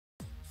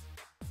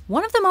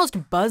One of the most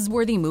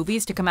buzzworthy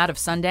movies to come out of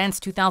Sundance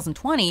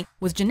 2020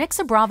 was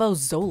Janicza Bravo's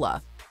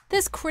Zola.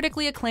 This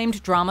critically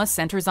acclaimed drama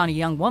centers on a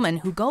young woman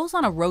who goes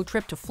on a road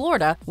trip to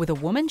Florida with a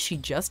woman she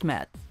just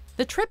met.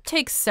 The trip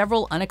takes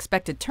several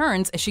unexpected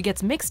turns as she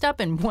gets mixed up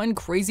in one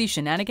crazy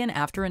shenanigan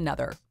after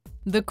another.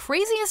 The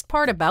craziest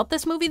part about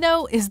this movie,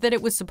 though, is that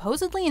it was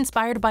supposedly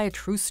inspired by a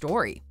true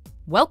story.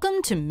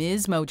 Welcome to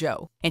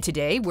MsMojo, and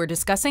today we're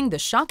discussing the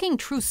shocking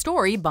true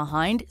story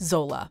behind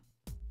Zola.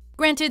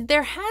 Granted,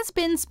 there has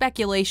been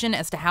speculation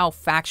as to how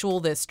factual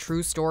this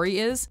true story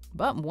is,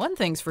 but one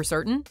thing's for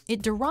certain,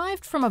 it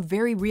derived from a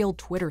very real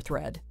Twitter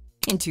thread.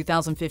 In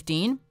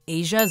 2015,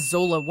 Asia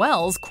Zola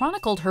Wells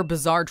chronicled her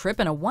bizarre trip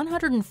in a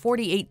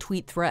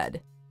 148-tweet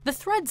thread. The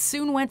thread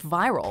soon went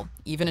viral,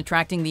 even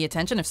attracting the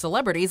attention of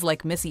celebrities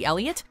like Missy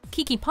Elliott,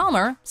 Keke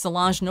Palmer,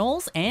 Solange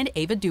Knowles, and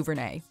Ava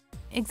DuVernay.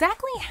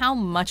 Exactly how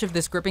much of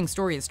this gripping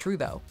story is true,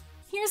 though?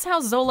 Here's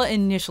how Zola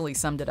initially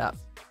summed it up.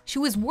 She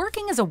was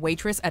working as a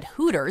waitress at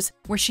Hooters,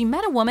 where she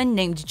met a woman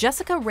named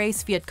Jessica Ray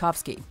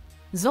Sviatkovsky.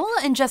 Zola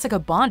and Jessica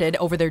bonded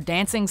over their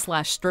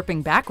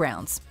dancing/stripping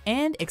backgrounds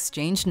and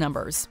exchanged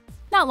numbers.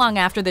 Not long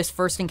after this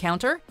first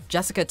encounter,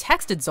 Jessica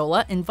texted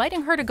Zola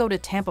inviting her to go to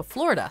Tampa,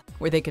 Florida,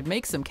 where they could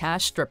make some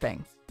cash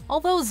stripping.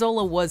 Although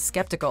Zola was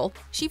skeptical,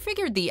 she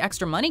figured the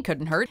extra money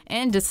couldn't hurt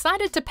and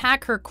decided to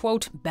pack her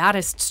quote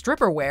baddest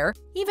stripper wear,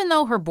 even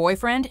though her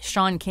boyfriend,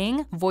 Sean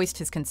King, voiced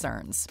his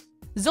concerns.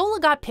 Zola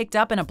got picked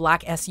up in a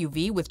black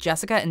SUV with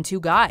Jessica and two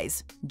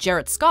guys,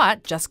 Jarrett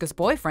Scott, Jessica's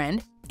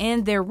boyfriend,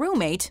 and their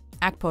roommate,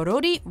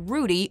 Akporodi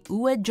Rudy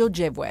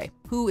Uejojevwe,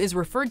 who is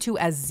referred to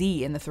as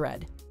Z in the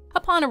thread.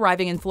 Upon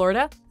arriving in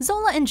Florida,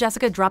 Zola and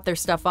Jessica dropped their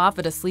stuff off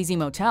at a sleazy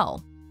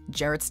motel.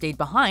 Jarrett stayed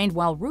behind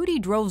while Rudy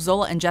drove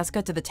Zola and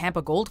Jessica to the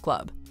Tampa Gold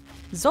Club.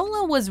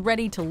 Zola was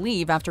ready to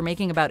leave after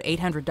making about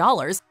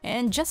 $800,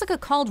 and Jessica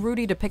called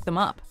Rudy to pick them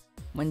up.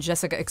 When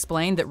Jessica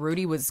explained that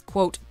Rudy was,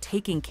 quote,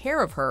 taking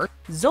care of her,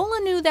 Zola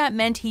knew that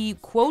meant he,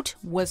 quote,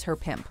 was her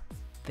pimp.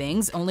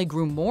 Things only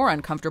grew more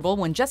uncomfortable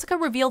when Jessica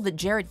revealed that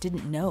Jarrett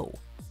didn't know.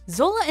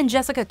 Zola and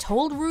Jessica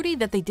told Rudy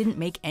that they didn't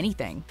make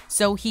anything,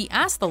 so he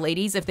asked the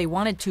ladies if they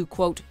wanted to,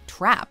 quote,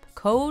 trap,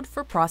 code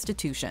for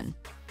prostitution.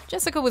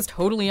 Jessica was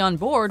totally on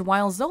board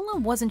while Zola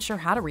wasn't sure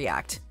how to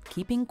react,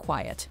 keeping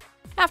quiet.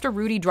 After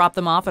Rudy dropped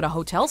them off at a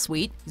hotel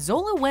suite,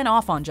 Zola went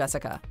off on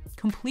Jessica,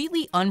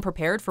 completely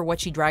unprepared for what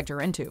she dragged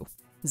her into.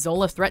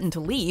 Zola threatened to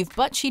leave,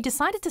 but she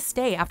decided to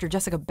stay after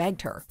Jessica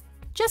begged her.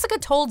 Jessica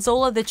told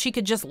Zola that she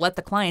could just let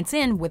the clients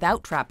in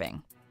without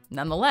trapping.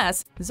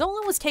 Nonetheless,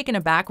 Zola was taken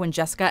aback when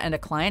Jessica and a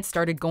client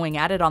started going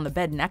at it on the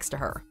bed next to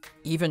her.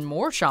 Even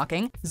more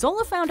shocking,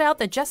 Zola found out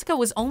that Jessica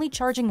was only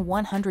charging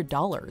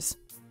 $100.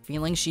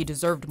 Feeling she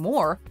deserved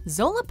more,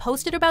 Zola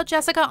posted about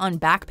Jessica on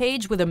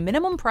Backpage with a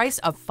minimum price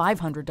of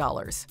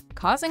 $500,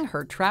 causing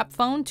her trap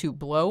phone to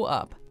blow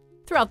up.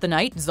 Throughout the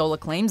night, Zola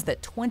claims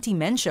that 20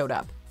 men showed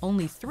up,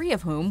 only 3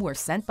 of whom were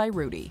sent by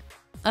Rudy.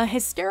 A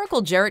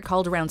hysterical Jarrett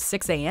called around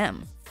 6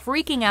 a.m.,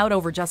 freaking out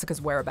over Jessica's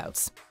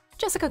whereabouts.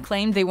 Jessica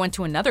claimed they went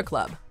to another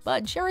club,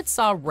 but Jarrett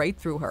saw right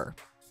through her.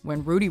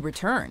 When Rudy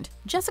returned,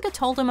 Jessica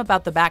told him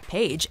about the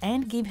Backpage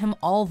and gave him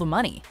all the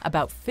money,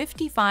 about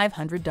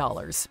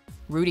 $5,500.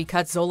 Rudy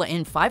cut Zola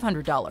in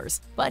 $500,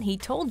 but he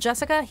told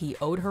Jessica he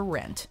owed her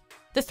rent.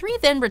 The 3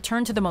 then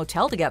returned to the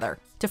motel together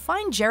to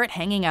find Jarrett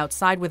hanging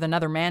outside with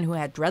another man who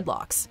had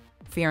dreadlocks.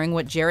 Fearing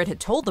what Jarrett had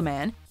told the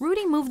man,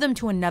 Rudy moved them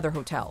to another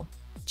hotel.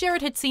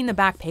 Jarrett had seen the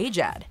Backpage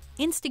ad,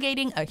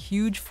 instigating a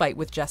huge fight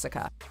with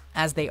Jessica.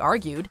 As they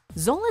argued,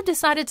 Zola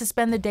decided to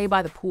spend the day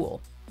by the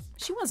pool.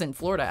 She was in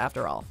Florida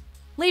after all.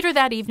 Later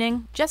that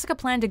evening, Jessica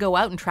planned to go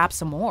out and trap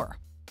some more.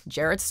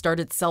 Jarrett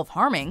started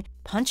self-harming,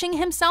 punching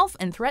himself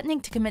and threatening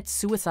to commit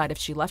suicide if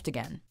she left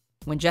again.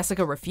 When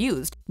Jessica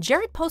refused,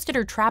 Jarrett posted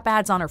her trap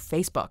ads on her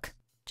Facebook.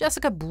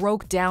 Jessica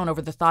broke down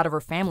over the thought of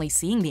her family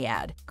seeing the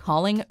ad,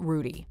 calling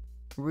Rudy.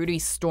 Rudy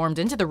stormed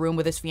into the room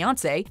with his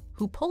fiancée,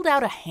 who pulled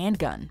out a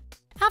handgun.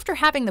 After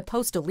having the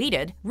post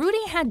deleted,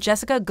 Rudy had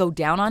Jessica go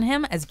down on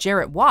him as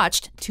Jarrett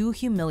watched to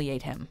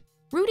humiliate him.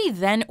 Rudy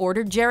then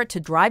ordered Jarrett to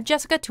drive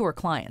Jessica to her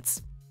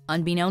clients.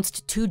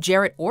 Unbeknownst to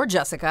Jarrett or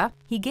Jessica,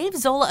 he gave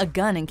Zola a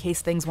gun in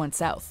case things went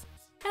south.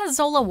 As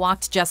Zola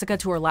walked Jessica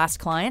to her last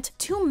client,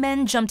 2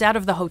 men jumped out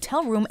of the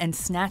hotel room and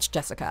snatched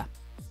Jessica.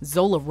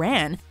 Zola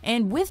ran,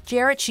 and with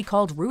Jarrett she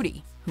called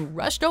Rudy, who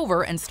rushed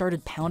over and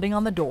started pounding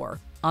on the door.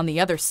 On the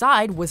other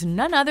side was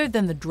none other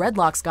than the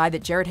dreadlocks guy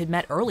that Jarrett had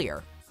met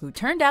earlier, who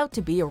turned out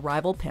to be a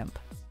rival pimp.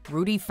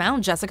 Rudy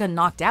found Jessica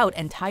knocked out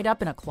and tied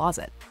up in a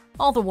closet.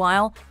 All the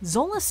while,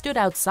 Zola stood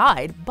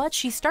outside, but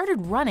she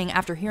started running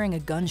after hearing a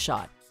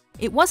gunshot.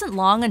 It wasn't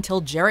long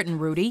until Jarrett and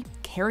Rudy,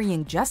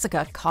 carrying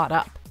Jessica, caught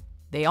up.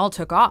 They all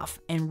took off,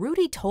 and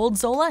Rudy told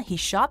Zola he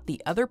shot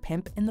the other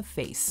pimp in the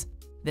face.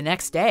 The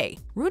next day,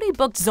 Rudy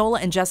booked Zola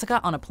and Jessica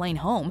on a plane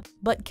home,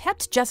 but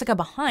kept Jessica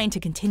behind to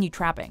continue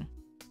trapping.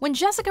 When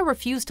Jessica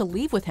refused to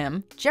leave with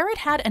him, Jarrett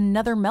had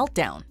another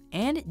meltdown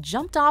and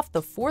jumped off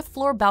the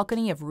 4th-floor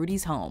balcony of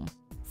Rudy's home.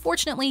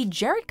 Fortunately,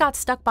 Jarrett got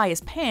stuck by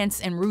his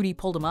pants and Rudy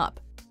pulled him up.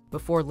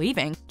 Before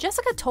leaving,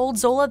 Jessica told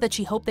Zola that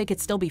she hoped they could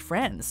still be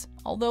friends,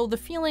 although the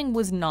feeling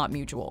was not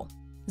mutual.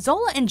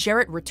 Zola and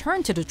Jarrett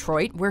returned to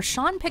Detroit, where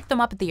Sean picked them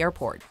up at the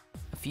airport.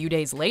 A few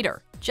days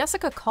later,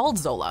 Jessica called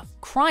Zola,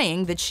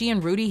 crying that she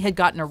and Rudy had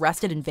gotten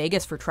arrested in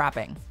Vegas for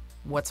trapping.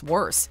 What's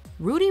worse,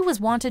 Rudy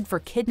was wanted for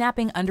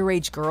kidnapping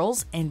underage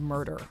girls and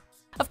murder.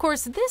 Of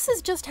course, this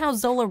is just how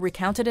Zola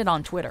recounted it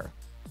on Twitter.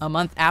 A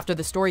month after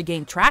the story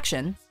gained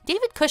traction,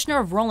 David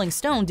Kushner of Rolling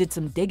Stone did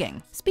some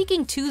digging,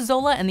 speaking to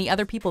Zola and the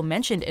other people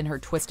mentioned in her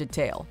twisted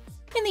tale.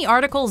 In the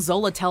article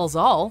Zola Tells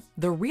All,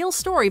 the real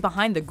story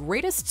behind the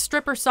greatest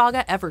stripper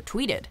saga ever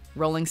tweeted,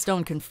 Rolling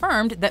Stone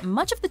confirmed that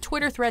much of the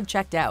Twitter thread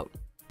checked out.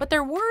 But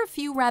there were a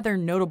few rather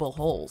notable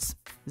holes.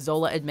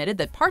 Zola admitted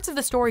that parts of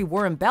the story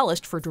were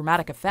embellished for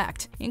dramatic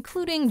effect,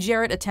 including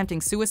Jarrett attempting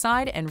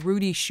suicide and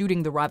Rudy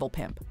shooting the rival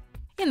pimp.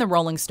 In the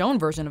Rolling Stone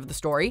version of the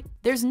story,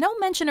 there's no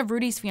mention of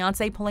Rudy's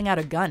fiancée pulling out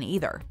a gun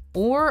either,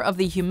 or of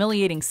the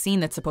humiliating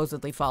scene that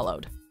supposedly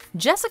followed.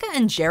 Jessica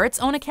and Jarrett's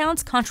own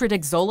accounts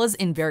contradict Zola's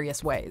in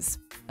various ways.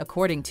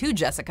 According to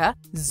Jessica,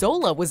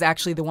 Zola was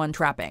actually the one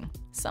trapping,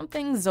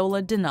 something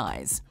Zola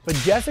denies. But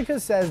Jessica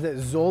says that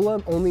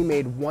Zola only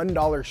made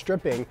 $1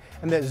 stripping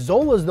and that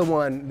Zola's the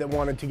one that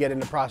wanted to get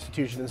into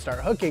prostitution and start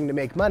hooking to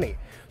make money.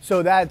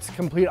 So that's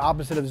complete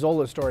opposite of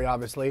Zola's story,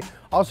 obviously.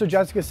 Also,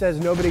 Jessica says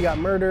nobody got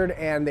murdered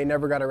and they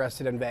never got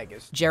arrested in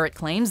Vegas. Jarrett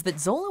claims that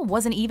Zola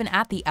wasn't even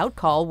at the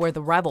outcall where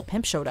the rival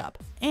pimp showed up,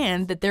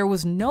 and that there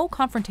was no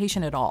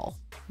confrontation at all.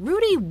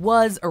 Rudy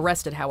was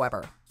arrested,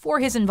 however, for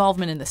his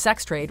involvement in the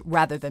sex trade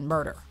rather than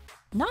murder.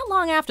 Not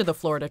long after the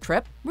Florida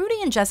trip,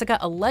 Rudy and Jessica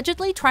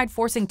allegedly tried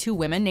forcing two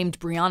women named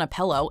Brianna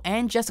Pello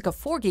and Jessica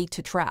Forgy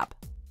to trap.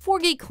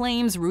 Forgy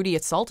claims Rudy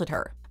assaulted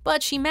her,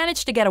 but she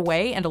managed to get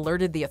away and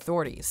alerted the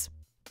authorities.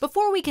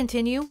 Before we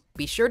continue,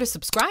 be sure to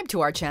subscribe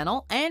to our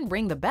channel and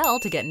ring the bell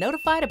to get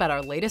notified about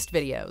our latest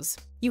videos.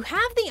 You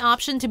have the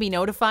option to be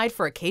notified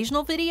for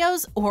occasional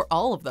videos or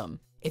all of them.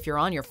 If you're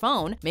on your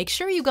phone, make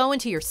sure you go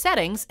into your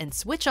settings and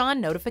switch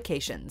on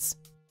notifications.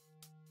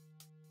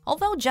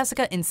 Although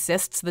Jessica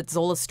insists that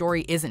Zola's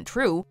story isn't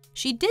true,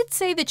 she did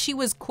say that she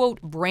was, quote,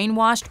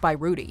 brainwashed by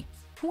Rudy.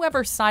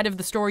 Whoever side of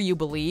the story you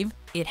believe,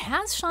 it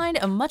has shined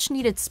a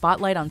much-needed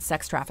spotlight on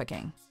sex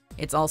trafficking.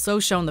 It's also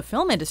shown the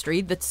film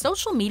industry that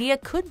social media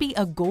could be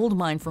a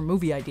goldmine for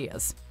movie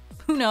ideas.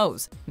 Who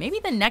knows? Maybe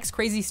the next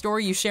crazy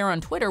story you share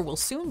on Twitter will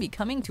soon be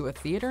coming to a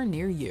theater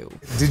near you.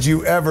 Did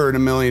you ever in a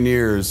million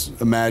years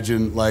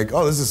imagine, like,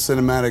 oh, this is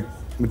cinematic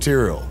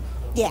material?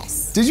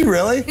 Yes. Did you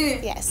really?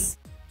 Yes.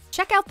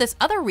 Check out this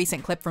other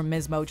recent clip from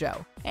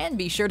MsMojo, and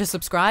be sure to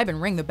subscribe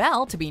and ring the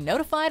bell to be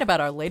notified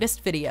about our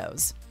latest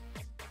videos.